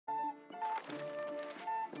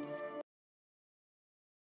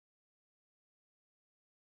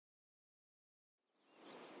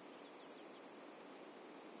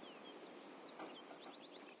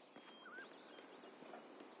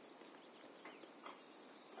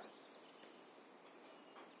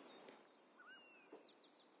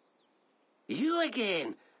you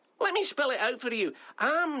again. Let me spell it out for you.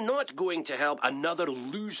 I'm not going to help another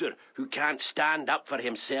loser who can't stand up for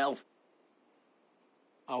himself.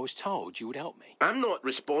 I was told you would help me. I'm not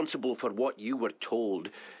responsible for what you were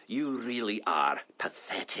told. You really are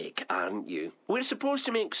pathetic, aren't you? We're supposed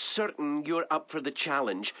to make certain you're up for the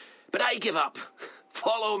challenge, but I give up.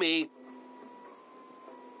 Follow me.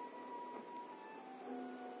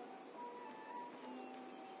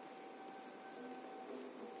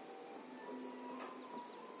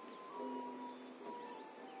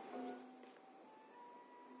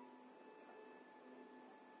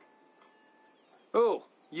 Oh,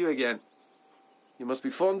 you again. You must be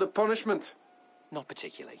fond of punishment. Not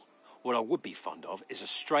particularly. What I would be fond of is a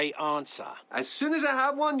straight answer. As soon as I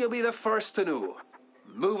have one, you'll be the first to know.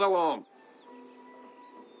 Move along.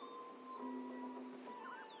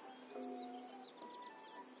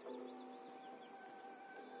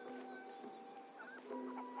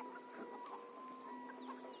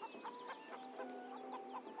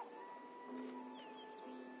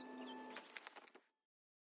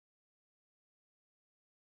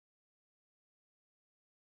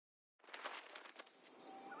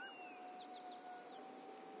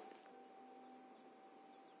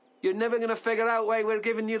 You're never going to figure out why we're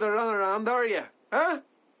giving you the runaround, are you? Huh?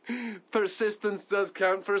 Persistence does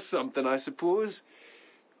count for something, I suppose.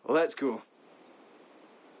 Let's go.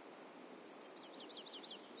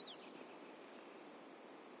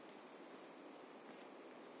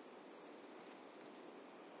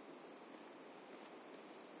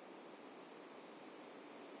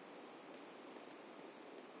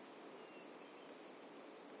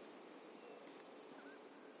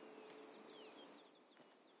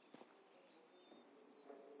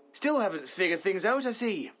 Still haven't figured things out, I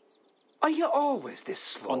see. Are you always this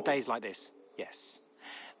slow? On days like this, yes.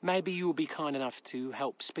 Maybe you'll be kind enough to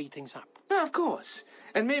help speed things up. Yeah, of course.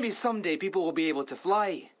 And maybe someday people will be able to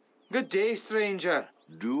fly. Good day, stranger.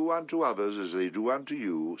 Do unto others as they do unto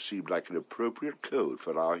you seemed like an appropriate code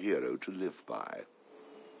for our hero to live by.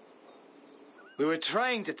 We were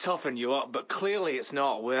trying to toughen you up, but clearly it's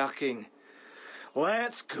not working.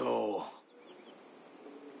 Let's go.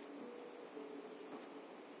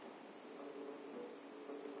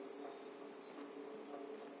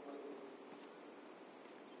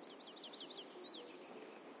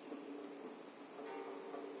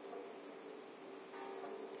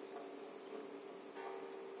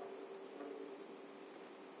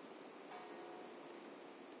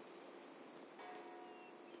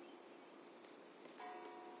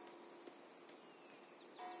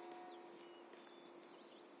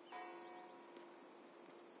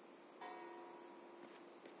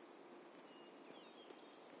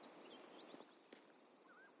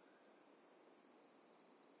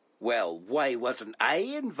 Well, why wasn't I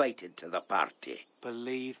invited to the party?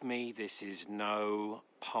 Believe me, this is no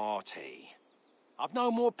party. I've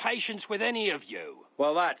no more patience with any of you.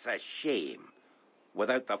 Well, that's a shame.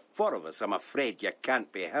 Without the four of us, I'm afraid you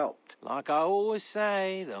can't be helped. Like I always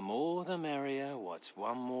say, the more the merrier. What's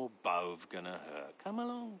one more bove gonna hurt? Come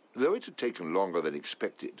along. Though it had taken longer than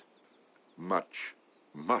expected, much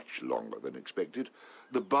longer than expected,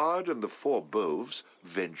 the bard and the four boves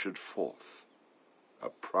ventured forth. A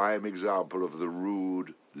prime example of the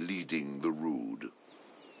rude leading the rude.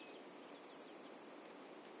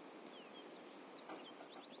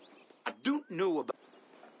 I don't know about...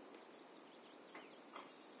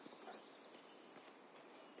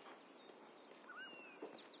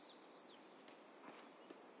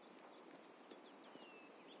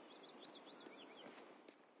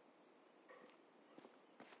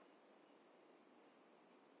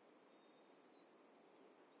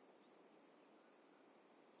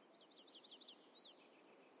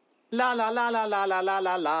 La la la la la la la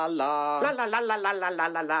la la la. La la la la la la la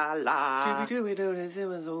la la la. La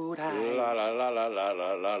la la la la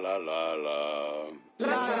la la la la la. La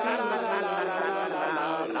la la la la la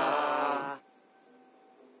la la.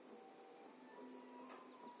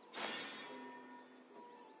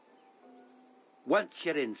 Once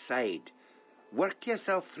you're inside, work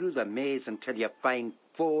yourself through the maze until you find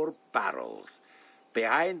 4 barrels.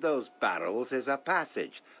 Behind those barrels is a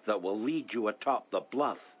passage that will lead you atop the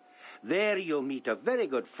bluff. There you'll meet a very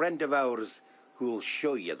good friend of ours who'll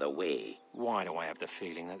show you the way. Why do I have the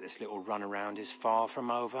feeling that this little runaround is far from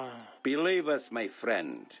over? Believe us, my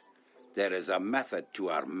friend, there is a method to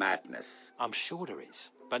our madness. I'm sure there is,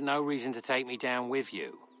 but no reason to take me down with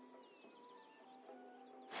you.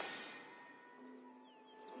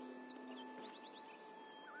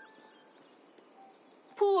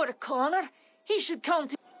 Poor Connor. He should come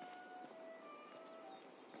to...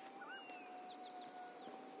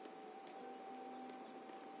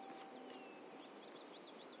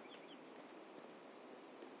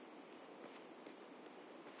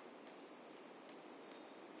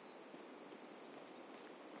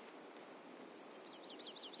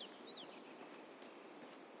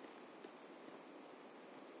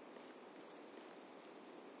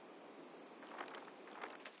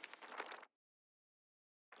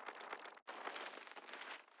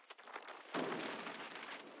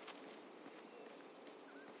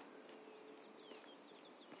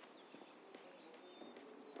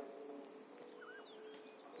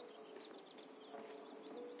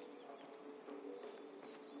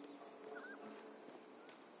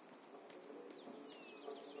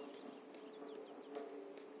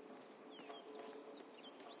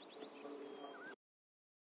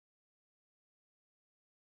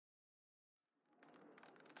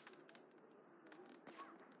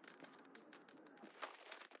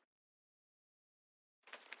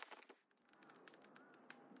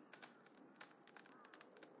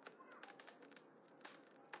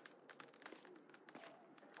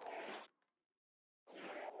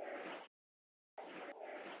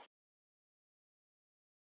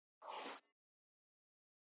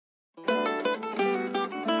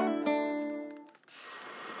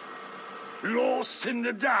 Lost in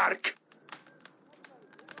the dark.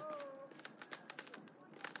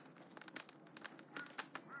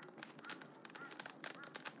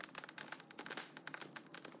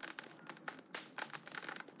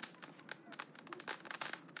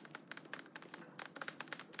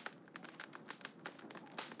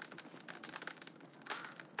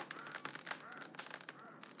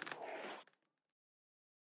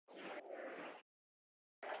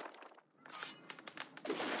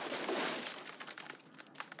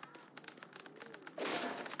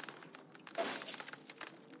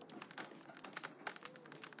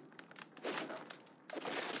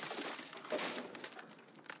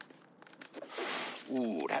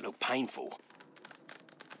 Ooh, that looked painful.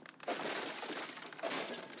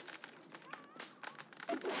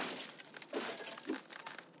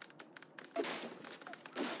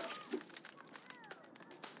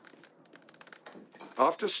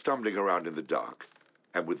 After stumbling around in the dark,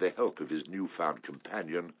 and with the help of his newfound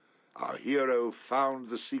companion, our hero found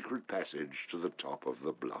the secret passage to the top of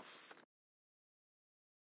the bluff.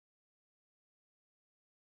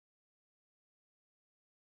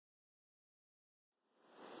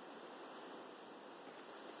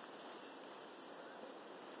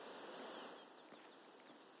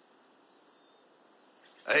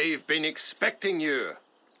 I've been expecting you.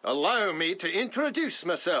 Allow me to introduce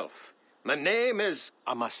myself. My name is...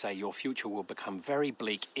 I must say, your future will become very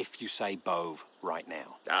bleak if you say Bove right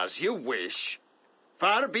now. As you wish.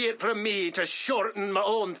 Far be it from me to shorten my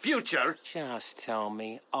own future. Just tell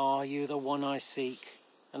me, are you the one I seek?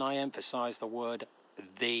 And I emphasize the word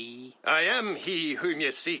the. I am he whom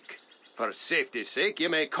you seek. For safety's sake, you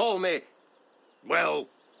may call me... well,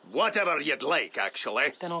 whatever you'd like,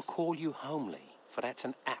 actually. Then I'll call you Homely, for that's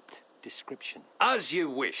an apt description. As you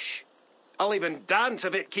wish. I'll even dance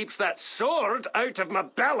if it keeps that sword out of my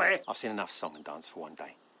belly. I've seen enough summon dance for one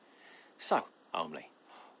day. So, Homely,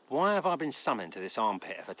 why have I been summoned to this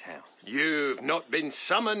armpit of a town? You've not been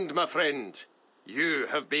summoned, my friend. You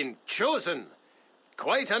have been chosen.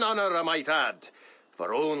 Quite an honor, I might add.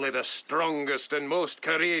 For only the strongest and most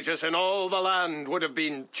courageous in all the land would have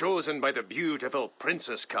been chosen by the beautiful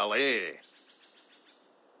Princess Calais.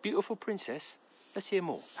 Beautiful princess? Let's hear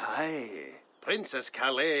more. Aye, Princess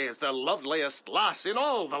Calais is the loveliest lass in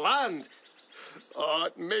all the land. Oh,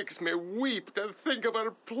 it makes me weep to think of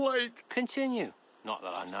her plight. Continue. Not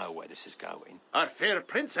that I know where this is going. Our fair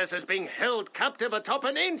princess is being held captive atop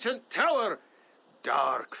an ancient tower.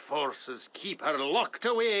 Dark forces keep her locked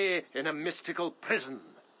away in a mystical prison.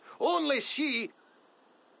 Only she...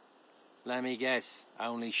 Let me guess,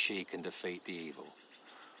 only she can defeat the evil.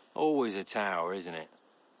 Always a tower, isn't it?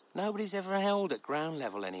 Nobody's ever held at ground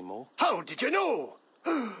level anymore. How did you know?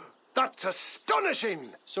 That's astonishing!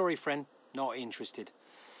 Sorry, friend, not interested.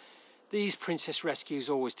 These princess rescues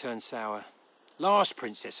always turn sour. Last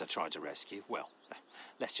princess I tried to rescue, well,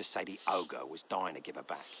 let's just say the ogre was dying to give her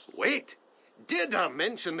back. Wait, did I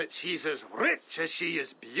mention that she's as rich as she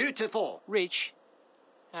is beautiful? Rich?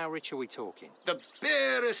 How rich are we talking? The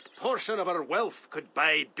barest portion of her wealth could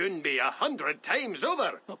buy Doonby 100 times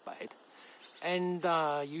over. Not bad. And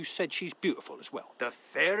you said she's beautiful as well. The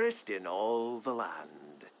fairest in all the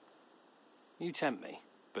land. You tempt me,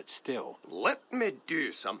 but still. Let me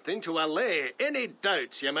do something to allay any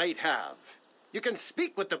doubts you might have. You can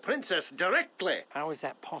speak with the princess directly. How is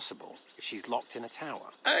that possible if she's locked in a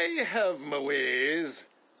tower? I have my ways.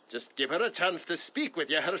 Just give her a chance to speak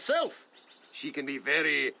with you herself. She can be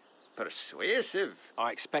very persuasive.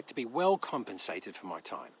 I expect to be well compensated for my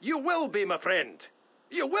time. You will be, my friend.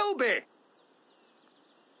 You will be.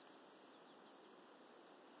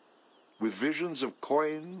 With visions of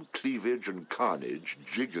coin, cleavage, and carnage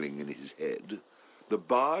jiggling in his head, the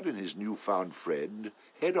bard and his newfound friend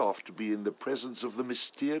head off to be in the presence of the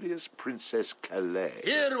mysterious Princess Calais.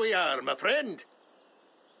 Here we are, my friend.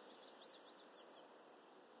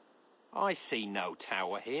 I see no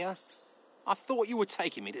tower here. I thought you were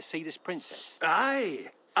taking me to see this princess.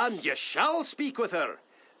 Aye, and you shall speak with her.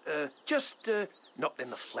 Just not in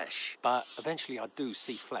the flesh. But eventually I do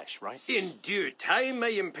see flesh, right? In due time, my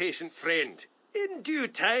impatient friend. In due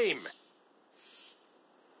time.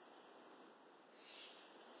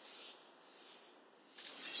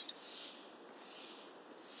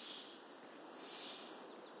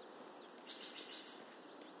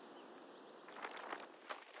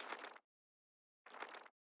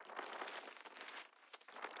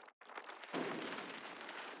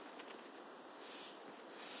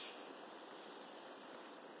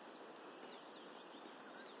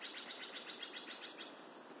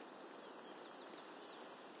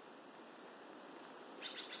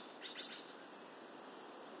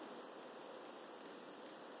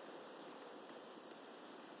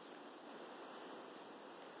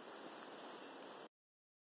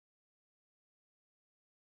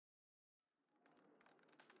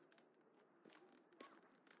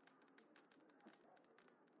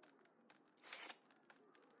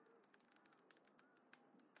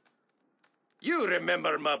 You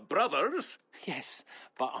remember my brothers? Yes,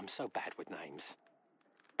 but I'm so bad with names.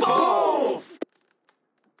 Both!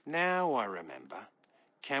 Now I remember.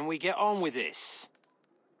 Can we get on with this?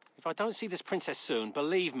 If I don't see this princess soon,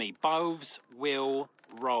 believe me, boves will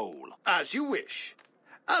roll. As you wish.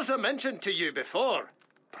 As I mentioned to you before,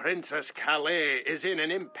 Princess Calais is in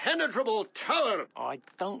an impenetrable tower. I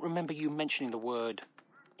don't remember you mentioning the word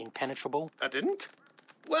impenetrable. I didn't?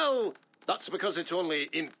 Well, that's because it's only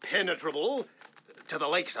impenetrable to the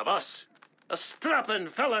likes of us. A strapping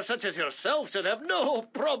fella such as yourself should have no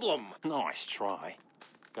problem. Nice try.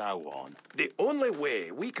 Go on. The only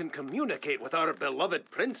way we can communicate with our beloved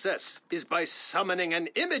princess is by summoning an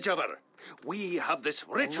image of her. We have this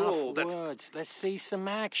ritual Enough words. Let's see some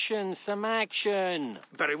action, some action.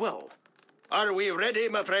 Very well. Are we ready,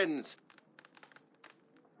 my friends?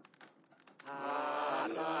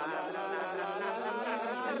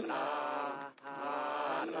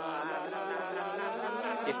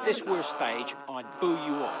 If this were a stage, I'd boo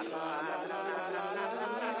you off.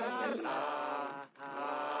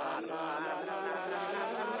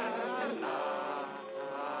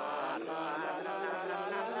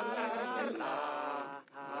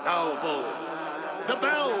 Now, Bove. The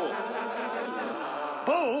bell!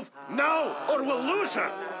 Bove, now, or we'll lose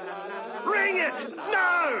her! Ring it,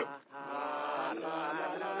 now!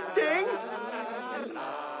 Ding!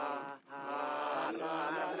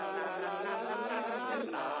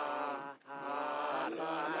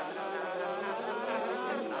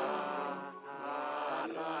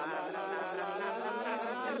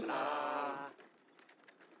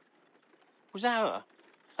 Was that her?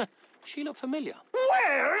 She looked familiar.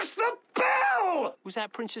 Where's the bell? Was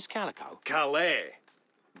that Princess Calico? Calais.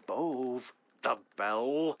 Bove, the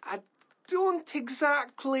bell. I don't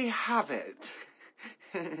exactly have it.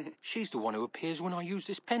 She's the one who appears when I use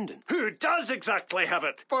this pendant. Who does exactly have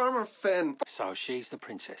it? Farmer Finn. So she's the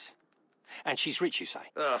princess. And she's rich, you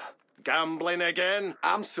say? Gambling again?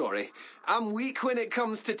 I'm sorry. I'm weak when it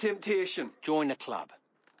comes to temptation. Join the club.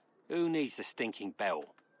 Who needs the stinking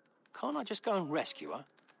bell? Can't I just go and rescue her?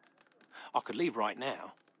 I could leave right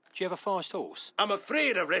now. Do you have a fast horse? I'm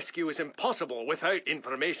afraid a rescue is impossible without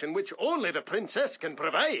information which only the princess can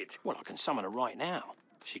provide. Well, I can summon her right now.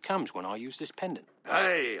 She comes when I use this pendant.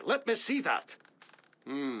 Aye, let me see that.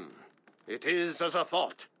 It is as I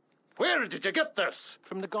thought. Where did you get this?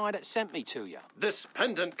 From the guy that sent me to you. This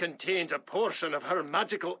pendant contains a portion of her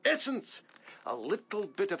magical essence. A little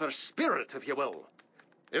bit of her spirit, if you will.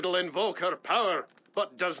 It'll invoke her power,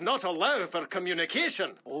 but does not allow for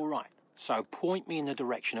communication. All right. So point me in the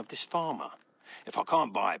direction of this farmer. If I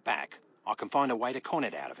can't buy it back, I can find a way to con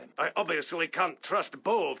it out of him. I obviously can't trust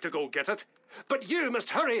Bove to go get it. But you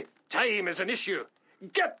must hurry. Time is an issue.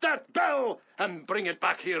 Get that bell and bring it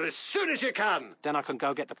back here as soon as you can. Then I can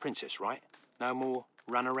go get the princess, right? No more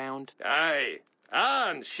run around? Aye.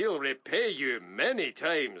 And she'll repay you many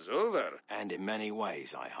times over. And in many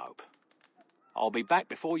ways, I hope. I'll be back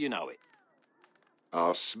before you know it.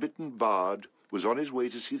 Our smitten bard was on his way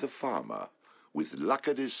to see the farmer, with luck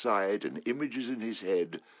at his side and images in his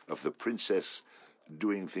head of the princess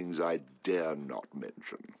doing things I dare not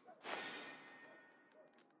mention.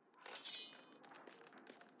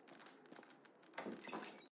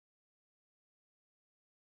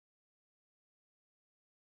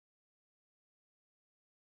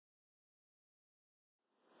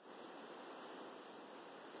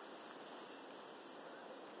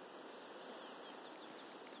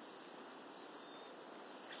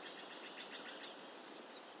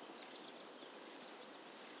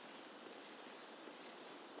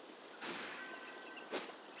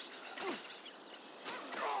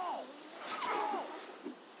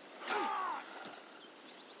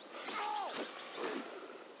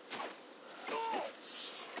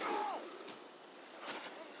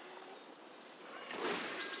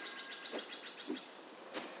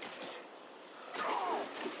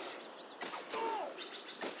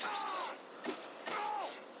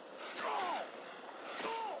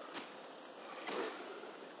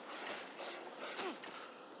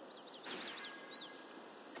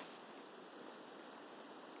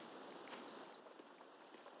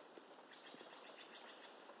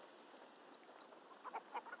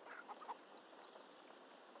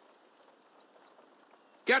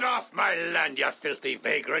 Get off my land, you filthy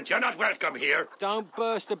vagrant. You're not welcome here. Don't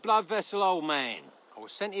burst a blood vessel, old man. I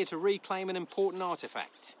was sent here to reclaim an important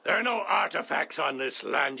artifact. There are no artifacts on this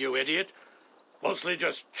land, you idiot. Mostly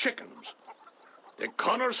just chickens. Did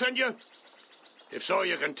Connor send you? If so,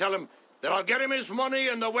 you can tell him that I'll get him his money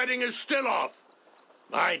and the wedding is still off.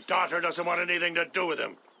 My daughter doesn't want anything to do with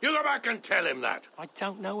him. You go back and tell him that. I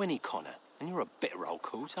don't know any Connor, and you're a bitter old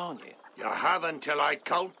coot, aren't you? You have until I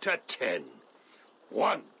count to 10.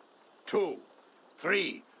 1, 2,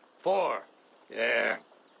 3, 4,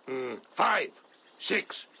 5,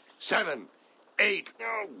 6, 7, 8.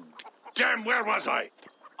 Oh, damn, where was I?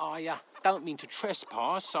 I don't mean to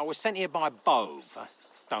trespass. I was sent here by Bove.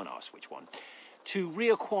 Don't ask which one. To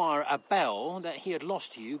reacquire a bell that he had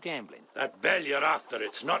lost to you gambling. That bell you're after,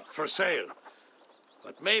 it's not for sale.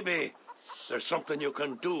 But maybe there's something you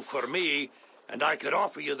can do for me, and I could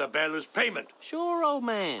offer you the bell as payment. Sure, old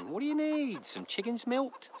man. What do you need? Some chickens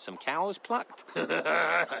milked? Some cows plucked?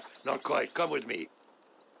 Not quite. Come with me.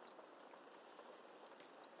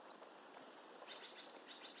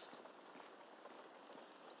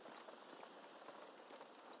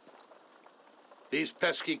 These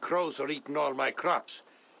pesky crows are eating all my crops.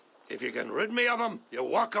 If you can rid me of them, you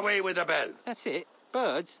walk away with the bell. That's it.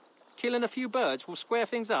 Birds? Killing a few birds will square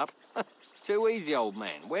things up? Too easy, old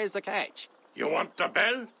man. Where's the catch? You want the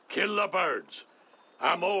bell? Kill the birds.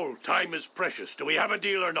 I'm old. Time is precious. Do we have a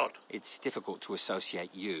deal or not? It's difficult to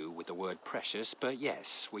associate you with the word precious, but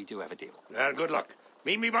yes, we do have a deal. Well, good luck.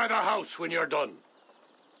 Meet me by the house when you're done.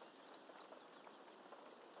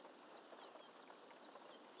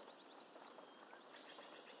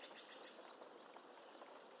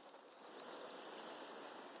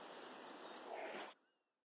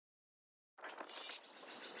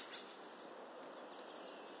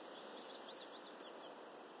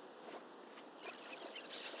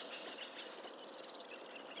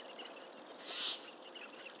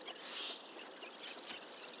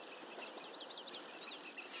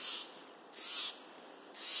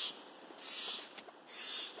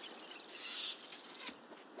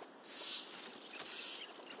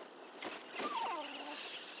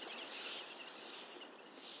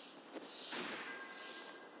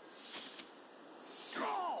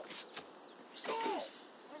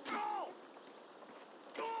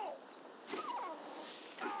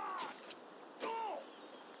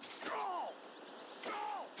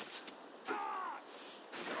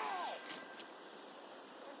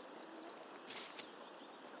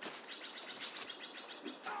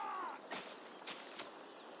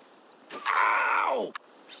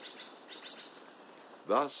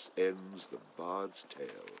 Thus ends the Bard's Tale.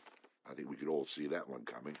 I think we could all see that one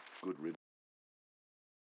coming. Good riddance.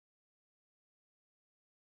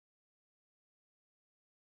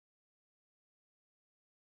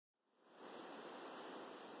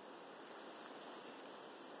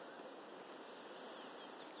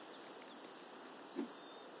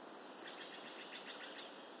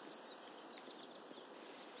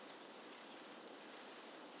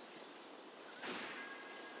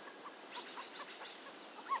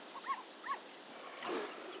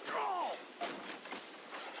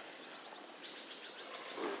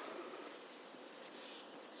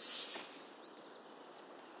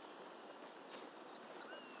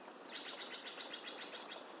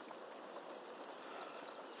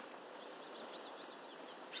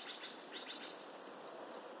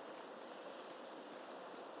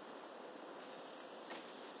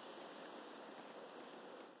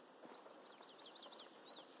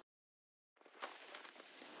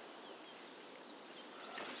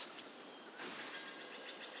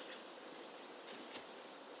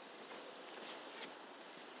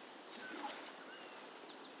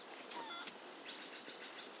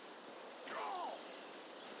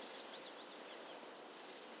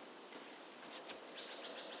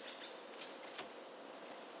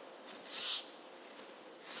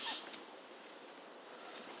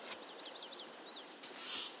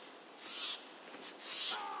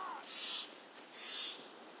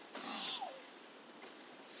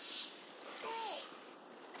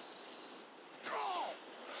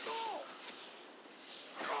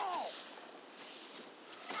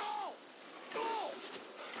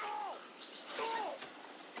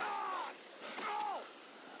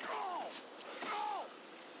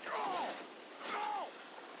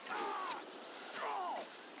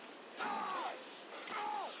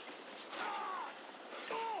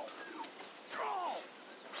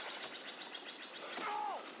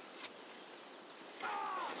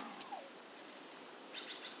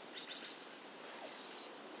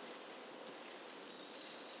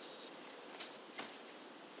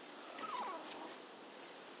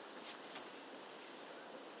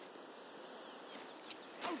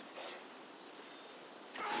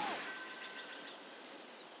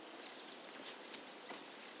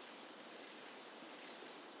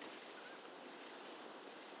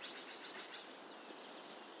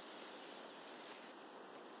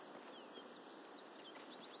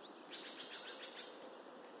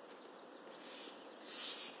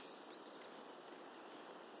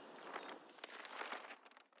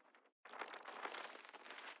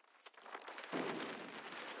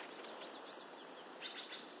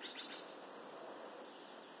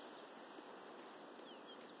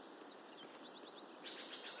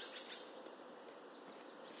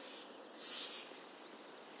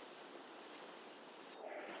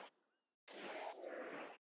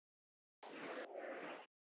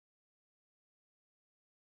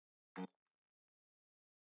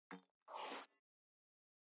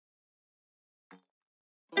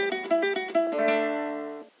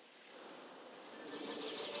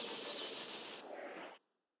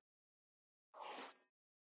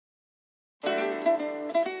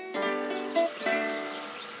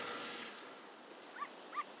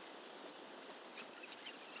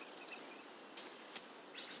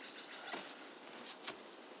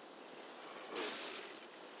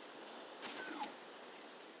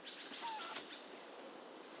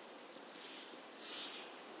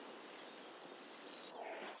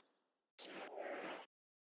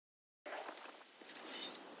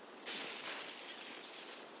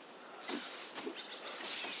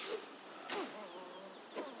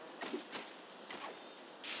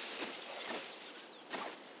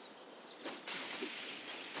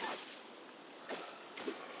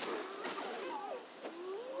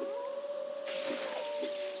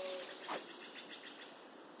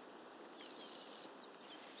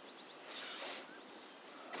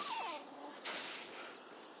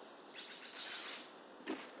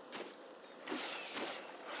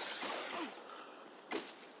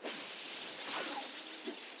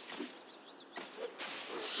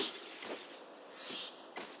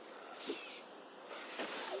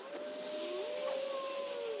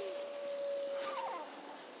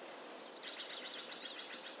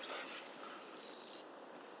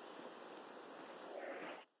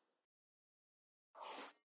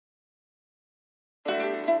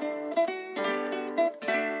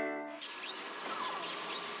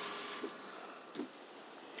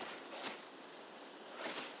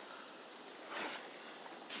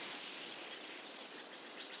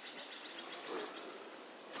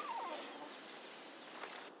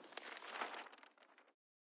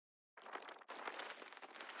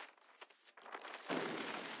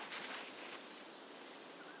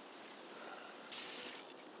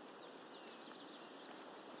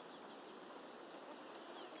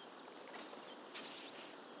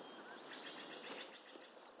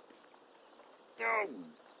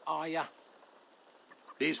 Are ya?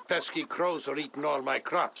 These pesky crows are eating all my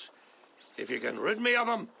crops. If you can rid me of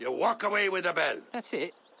them, you walk away with the bell. That's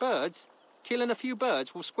it. Birds? Killing a few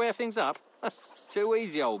birds will square things up. Too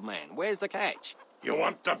easy, old man. Where's the catch? You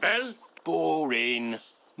want the bell? Boring.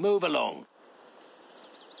 Move along.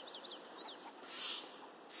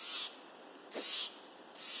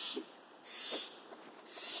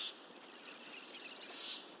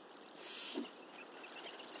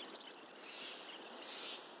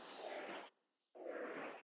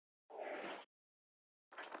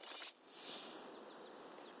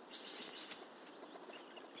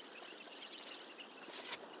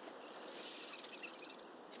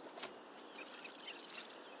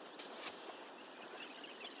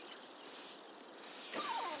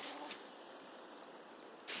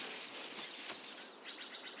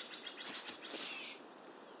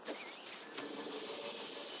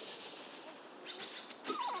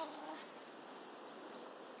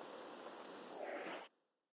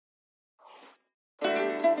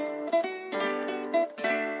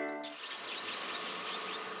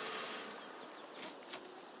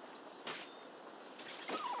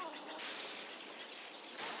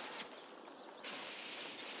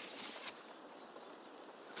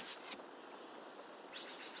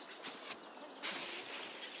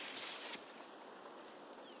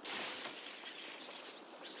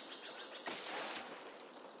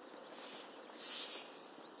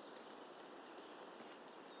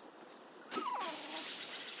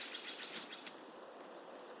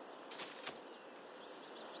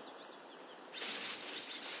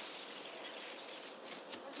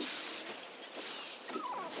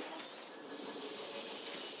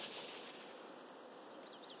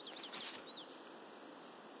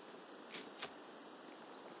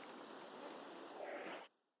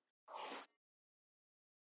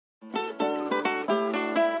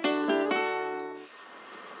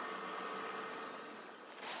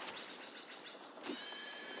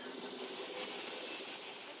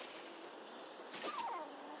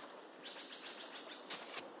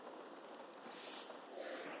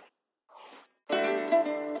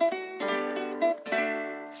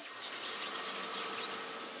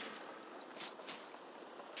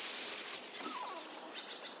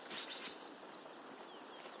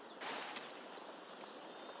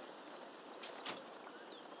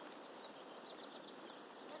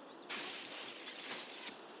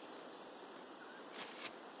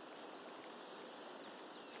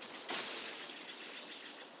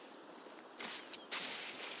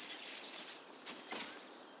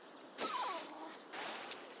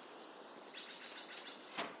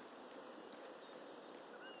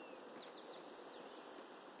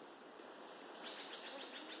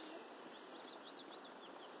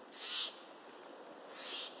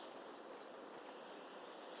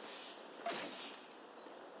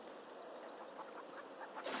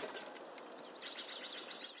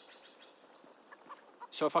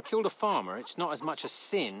 So if I killed a farmer, it's not as much a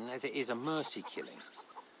sin as it is a mercy killing.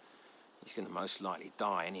 He's going to most likely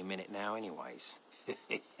die any minute now anyways.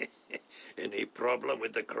 Any problem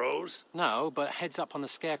with the crows? No, but heads up on the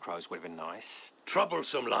scarecrows would have been nice.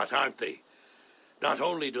 Troublesome lot, aren't they? Not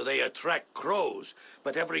only do they attract crows,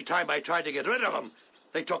 but every time I tried to get rid of them,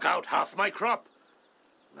 they took out half my crop.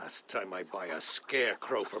 Last time I buy a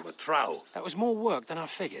scarecrow from a trow. That was more work than I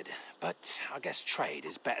figured, but I guess trade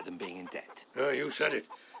is better than being in debt. You said it.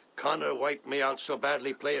 Connor wiped me out so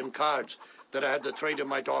badly playing cards that I had to trade in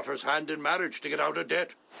my daughter's hand in marriage to get out of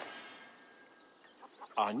debt.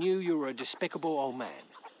 I knew you were a despicable old man,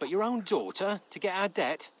 but your own daughter to get out of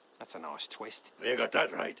debt? That's a nice twist. You got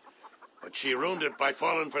that right. But she ruined it by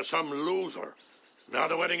falling for some loser. Now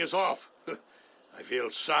the wedding is off. I feel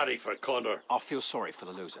sorry for Connor. I feel sorry for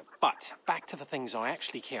the loser. But back to the things I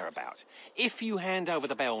actually care about. If you hand over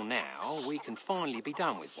the bell now, we can finally be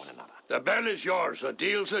done with one another. The bell is yours. A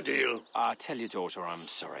deal's a deal. I tell your daughter I'm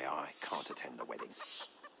sorry I can't attend the wedding.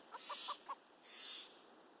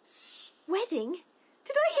 Wedding?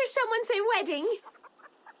 Did I hear someone say wedding?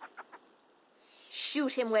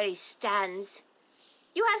 Shoot him where he stands.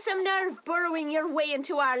 You have some nerve burrowing your way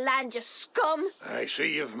into our land, you scum. I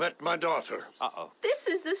see you've met my daughter. Uh-oh. This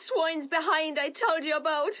is the swine's behind I told you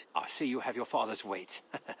about. I see you have your father's weight.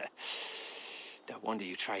 No wonder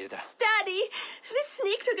you traded her. Daddy, this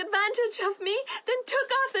sneak took advantage of me, then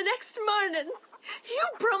took off the next morning. You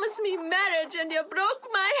promised me marriage and you broke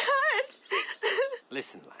my heart.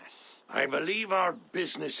 Listen, lass. I believe our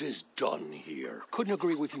business is done here. Couldn't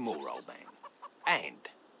agree with you more, old man. And,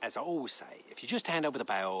 as I always say, if you just hand over the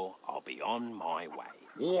bell, I'll be on my way.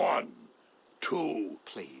 1, 2.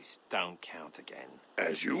 Please, don't count again.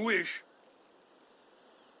 As you wish.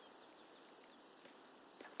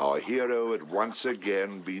 Our hero had once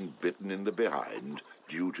again been bitten in the behind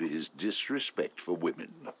due to his disrespect for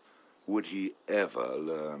women. Would he ever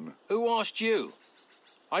learn? Who asked you?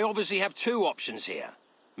 I obviously have two options here.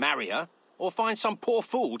 Marry her, or find some poor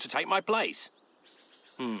fool to take my place.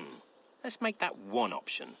 Let's make that one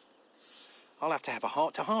option. I'll have to have a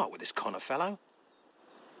heart-to-heart with this Connor fellow.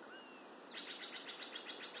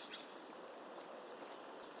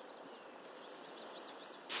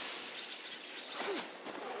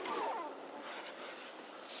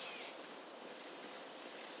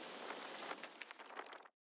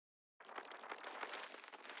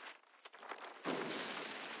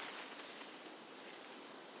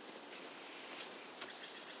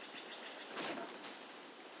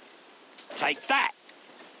 Take that!